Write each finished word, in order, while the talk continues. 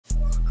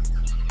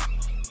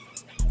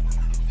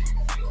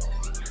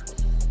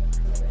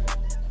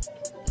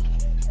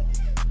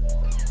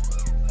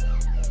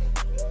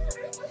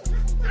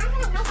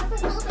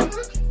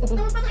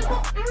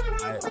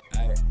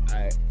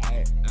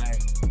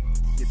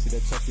that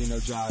toughy, no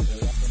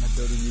jogger. Up in the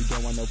building, you don't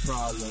want no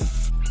problem.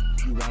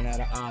 You run out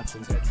of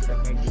options. Head to the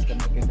bank just to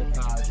make a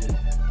deposit.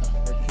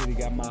 Her kitty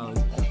got mileage.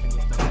 Cuffing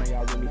your stomach,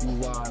 y'all really be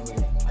wildin'.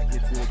 I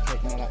get to the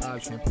cake, not an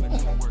option. Plenty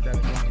of work, gotta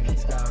go in and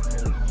stop me.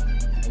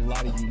 A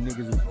lot of you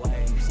niggas is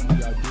lame. Some of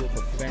y'all do it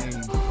for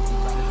fame.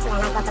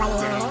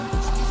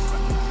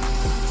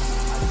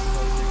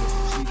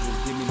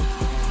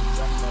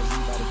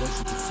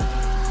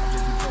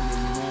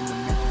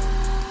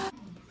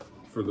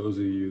 For those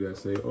of you that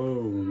say,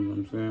 oh, you know what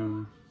I'm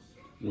saying,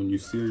 when you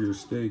sear your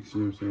steaks,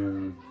 you know what I'm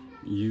saying,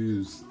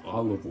 use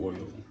olive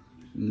oil.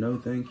 No,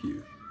 thank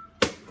you.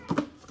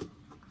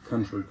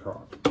 Country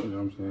crock, you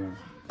know what I'm saying?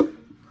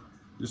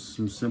 Just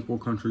some simple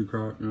country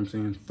crock, you know what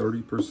I'm saying?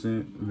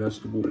 30%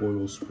 vegetable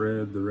oil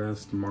spread, the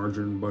rest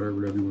margarine, butter,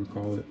 whatever you want to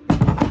call it.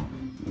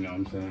 You know what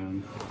I'm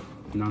saying?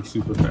 Not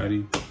super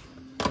fatty.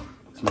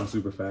 It's not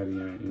super fatty in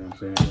it, you know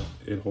what I'm saying?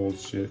 It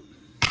holds shit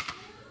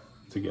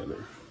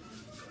together.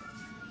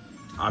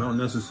 I don't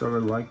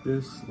necessarily like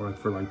this, like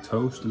for like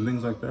toast and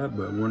things like that,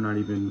 but we're not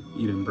even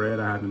eating bread.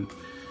 I haven't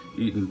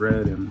eaten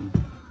bread in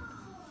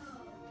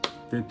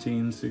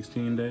 15,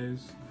 16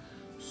 days.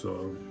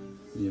 So,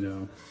 you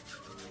know,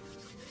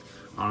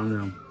 I don't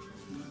know.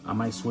 I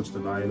might switch the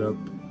diet up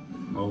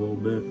a little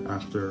bit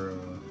after,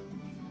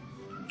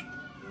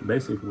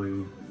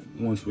 basically,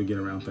 once we get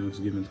around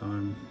Thanksgiving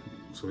time.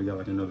 So we got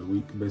like another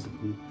week,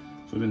 basically.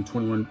 So then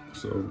 21,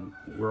 so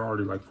we're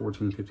already like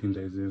 14, 15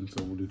 days in,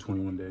 so we'll do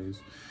 21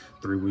 days,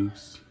 3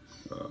 weeks.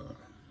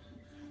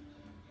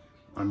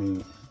 I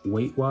mean,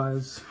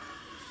 weight-wise,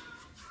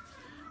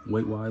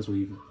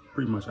 we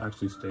pretty much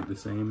actually stayed the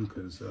same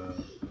because,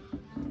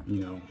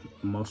 you know,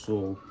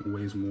 muscle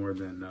weighs more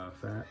than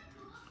fat.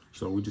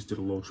 So we just did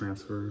a little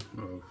transfer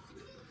of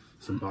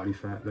some body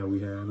fat that we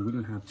had. We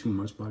didn't have too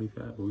much body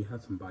fat, but we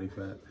had some body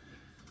fat.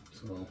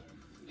 So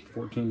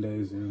 14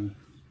 days in.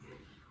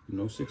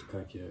 No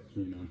six-pack yet,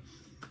 you know.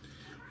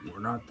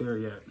 We're not there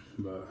yet,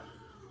 but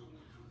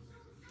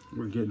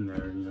we're getting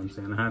there, you know what I'm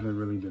saying? I haven't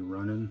really been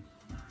running,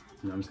 you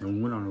know what I'm saying?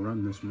 We went on a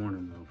run this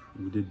morning, though.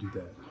 We did do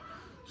that.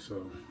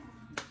 So,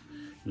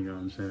 you know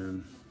what I'm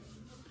saying?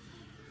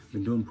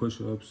 Been doing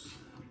push-ups,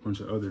 a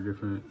bunch of other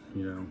different,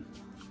 you know,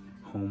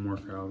 home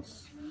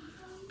workouts,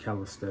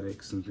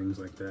 calisthenics and things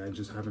like that. I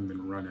just haven't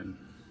been running,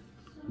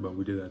 but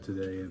we did that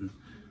today, and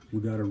we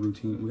got a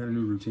routine. We got a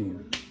new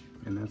routine,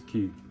 and that's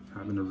key.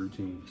 Having a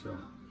routine, so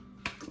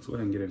let's go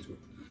ahead and get into it.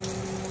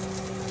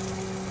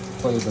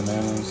 Play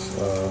bananas,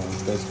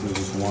 basically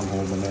just one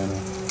whole banana.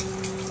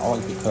 I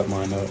like to cut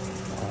mine up,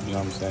 you know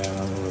what I'm saying? I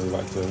don't really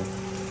like to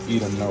eat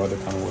them no other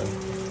kind of way.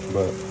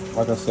 But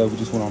like I said, we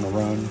just went on a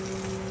run,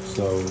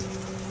 so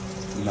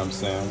you know what I'm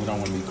saying? We don't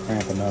want to be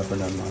cramping up or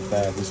nothing like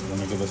that. This is going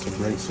to give us a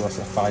great source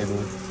of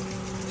fiber,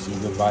 some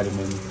good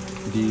vitamin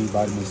D,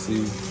 vitamin C,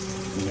 you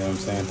know what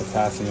I'm saying?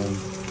 Potassium.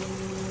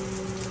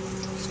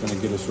 Gonna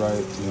get us right,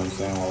 you know what I'm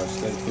saying, while our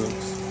steak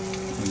cooks.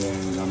 And then,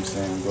 you know what I'm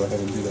saying, go ahead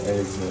and do the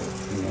eggs up,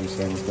 you know what I'm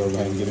saying, let's go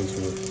ahead and get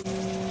into it.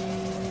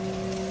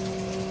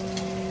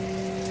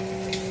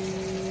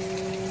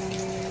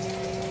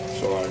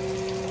 So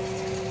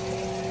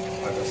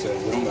like I said,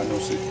 we don't got no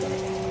six pack,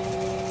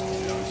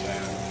 you know what I'm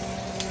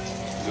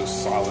saying,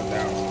 just solid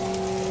down.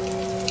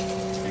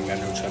 Ain't got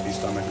no chubby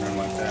stomach or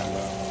nothing like that,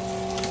 but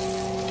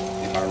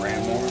if I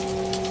ran more,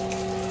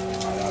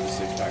 I'd have a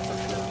six pack for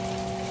sure.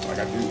 Like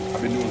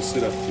I've been doing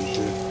sit-ups and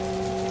shit.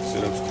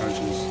 Sit-ups,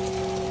 crunches,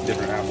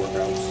 different ab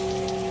workouts.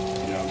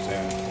 You know what I'm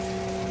saying?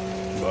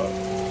 But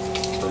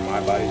for my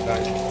body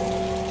type, you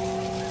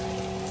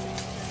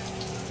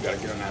gotta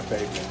get on that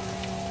pavement.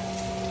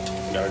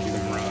 You gotta do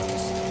them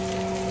runs.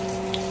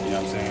 You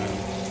know what I'm saying?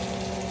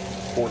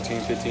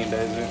 14, 15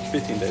 days in.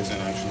 15 days in,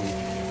 actually.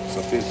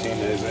 So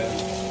 15 days in.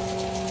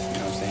 You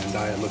know what I'm saying?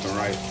 Diet looking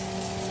right.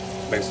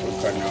 Basically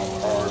cutting out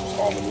carbs,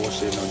 all the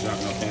bullshit, no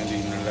junk, no candy,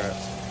 none of that.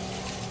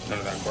 None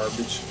of that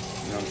garbage,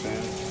 you know what I'm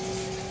saying?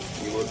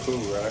 You look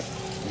cool, right?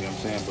 You know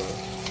what I'm saying? But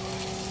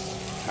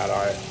had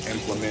I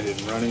implemented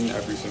running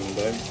every single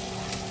day,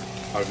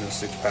 I would have been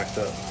six-packed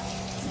up.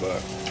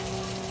 But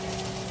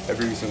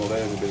every single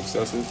day is a bit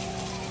excessive.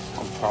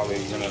 I'm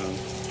probably gonna,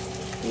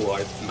 well,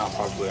 not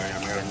probably, I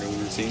am. I got a new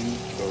routine,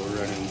 so we're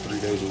running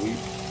 3 days a week.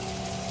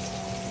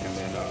 And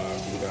then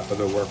we got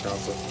other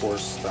workouts, of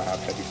course, that have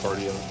heavy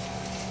cardio.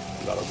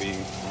 That'll be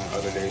on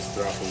other days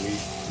throughout the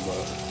week,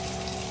 but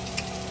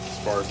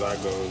as far as that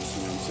goes,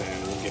 you know what I'm saying,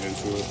 we'll get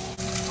into it.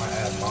 I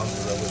add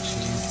mozzarella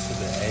cheese to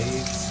the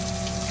eggs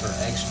for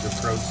extra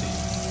protein.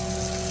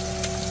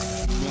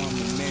 You know I'm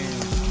the man.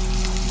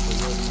 The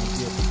word my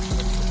dip.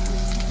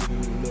 Giving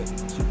me lip.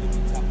 She give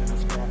me top and I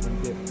scarf and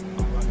dip.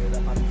 I run it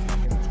up, I be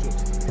fucking the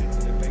strips. Head to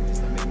the bank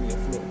just to make me a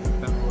flip.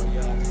 Battle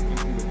Royale, just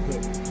give me the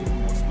clip. Chicken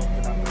more smoke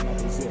and I bring up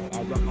the zip.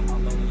 I rock on my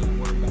lonely and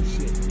worry about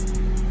shit.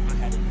 I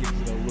had to get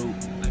to the root.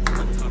 I feel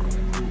like talking to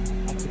group.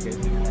 I took a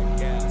hit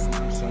like gas and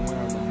I'm somewhere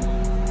on the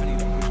moon. I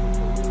need a bitch with a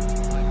root.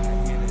 I got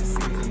hand and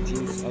season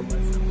juice. A left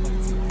and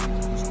plate to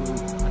the screw. I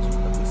took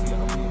the pussy, I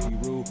don't mean to be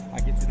rude. I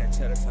get to that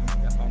cheddar,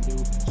 something that I do.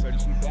 Shorty,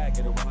 she back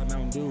at a wild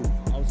mountain.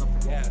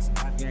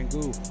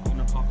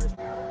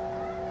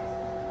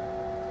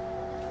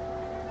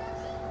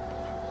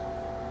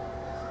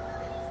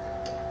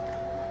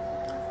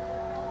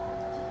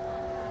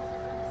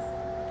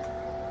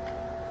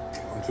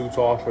 I'm too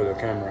tall for the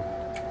camera.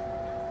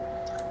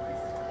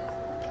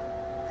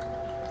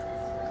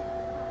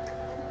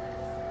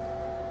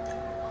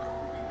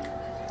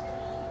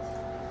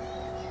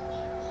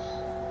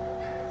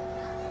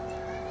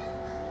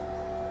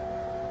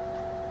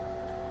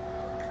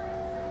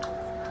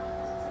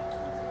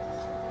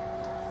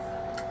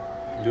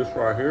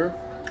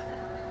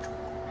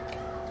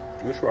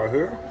 This right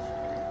here,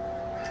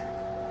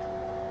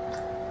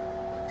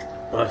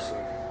 awesome.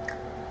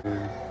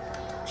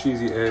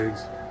 Cheesy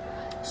eggs,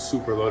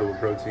 super loaded with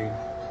protein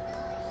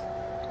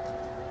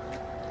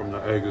from the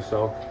egg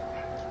itself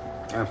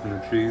and from the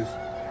cheese,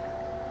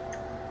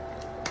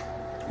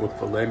 with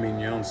filet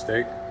mignon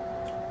steak.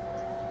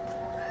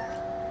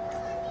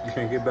 You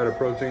can't get better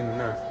protein than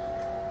that.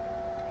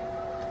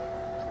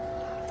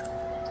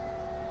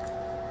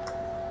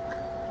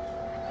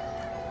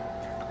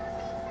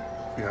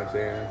 You know what I'm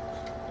saying?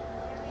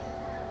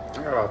 I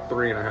got about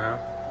 3.5.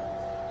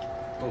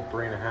 Little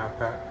 3.5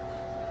 pack.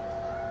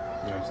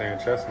 You know what I'm saying?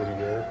 Chest looking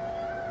good.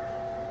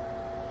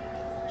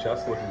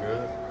 Chest looking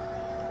good.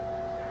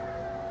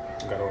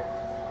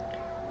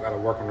 Gotta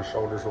work on the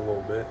shoulders a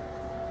little bit.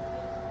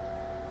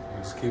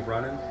 And just keep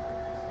running.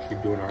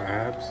 Keep doing our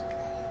abs.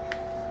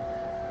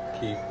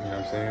 Keep, you know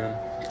what I'm saying?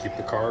 Keep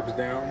the carbs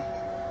down.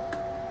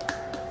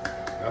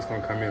 That's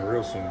gonna come in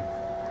real soon.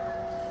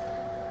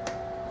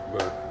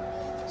 But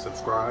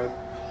subscribe.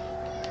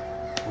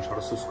 I want y'all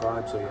to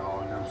subscribe so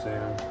y'all, you know what I'm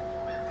saying,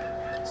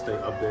 stay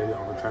updated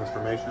on the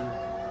transformation. You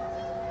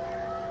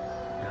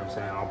know what I'm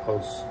saying? I'll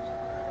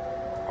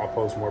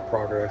post more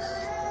progress.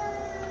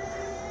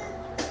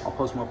 I'll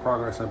post more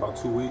progress in about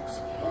 2 weeks.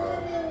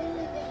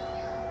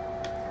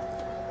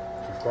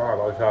 Subscribe,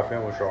 I'll tap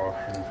in with y'all. You know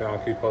what I'm saying? I'll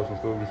keep posting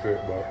food and shit,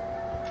 but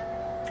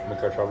I'm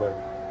gonna catch y'all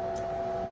later.